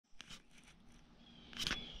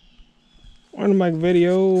I'm gonna make a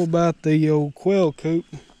video about the old quail coop.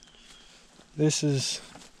 This is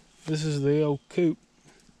the old coop.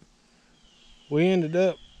 We ended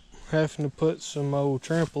up having to put some old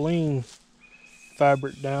trampoline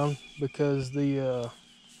fabric down because the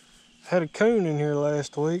had a coon in here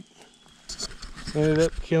last week. Ended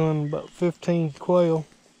up killing about 15 quail.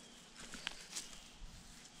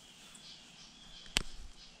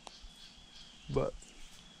 But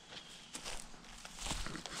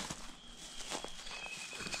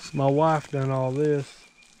my wife done all this,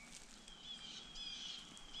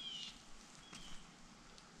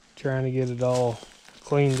 trying to get it all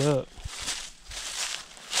cleaned up.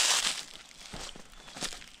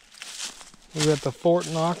 We got the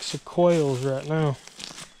Fort Knox of quails right now.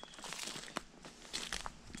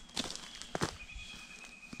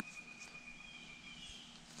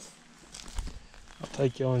 I'll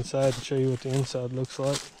take y'all inside and show you what the inside looks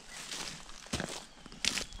like.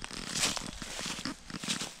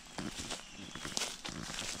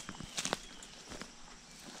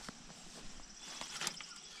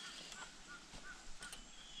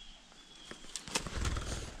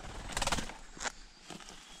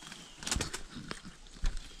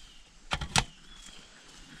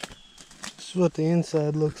 This is what the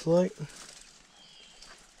inside looks like.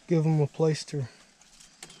 Give them a place to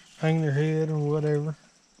hang their head or whatever.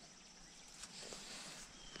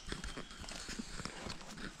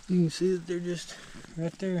 You can see that they're just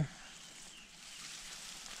right there.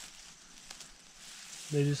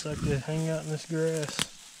 They just like to hang out in this grass.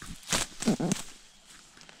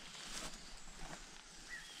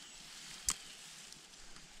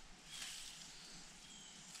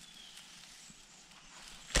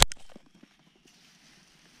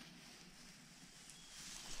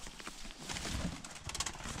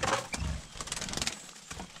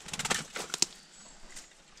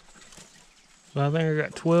 So I think I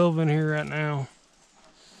got 12 in here right now.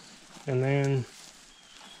 And then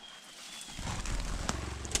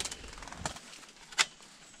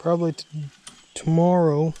probably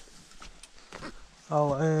tomorrow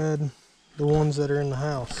I'll add the ones that are in the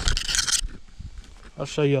house. I'll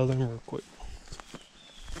show y'all them real quick.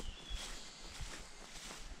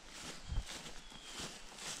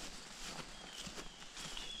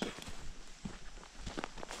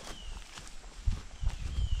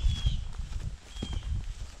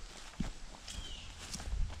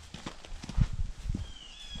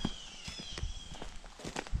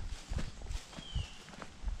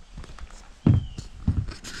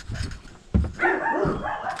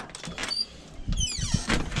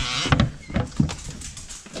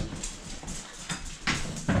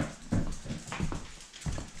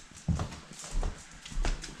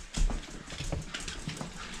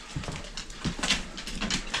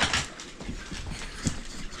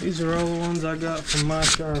 These are all the ones I got from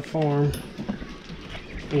myshire farm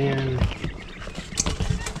in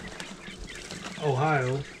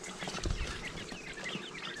Ohio.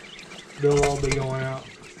 They'll all be going out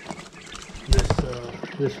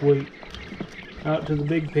this week out to the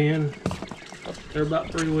big pen. They're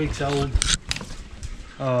about 3 weeks old.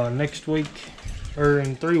 Next week, or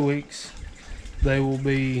in 3 weeks, they will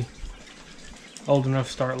be old enough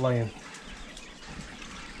to start laying.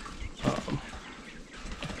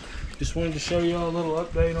 Just wanted to show y'all a little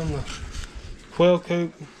update on the quail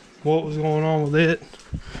coop, what was going on with it,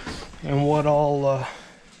 and what all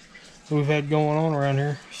we've had going on around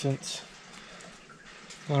here since,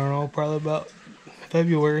 I don't know, probably about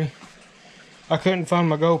February. I couldn't find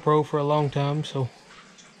my GoPro for a long time, so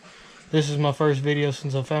this is my first video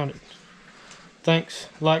since I found it. Thanks.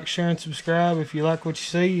 Like, share, and subscribe if you like what you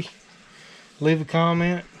see. Leave a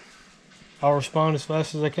comment. I'll respond as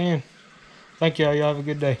fast as I can. Thank y'all. Y'all have a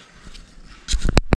good day.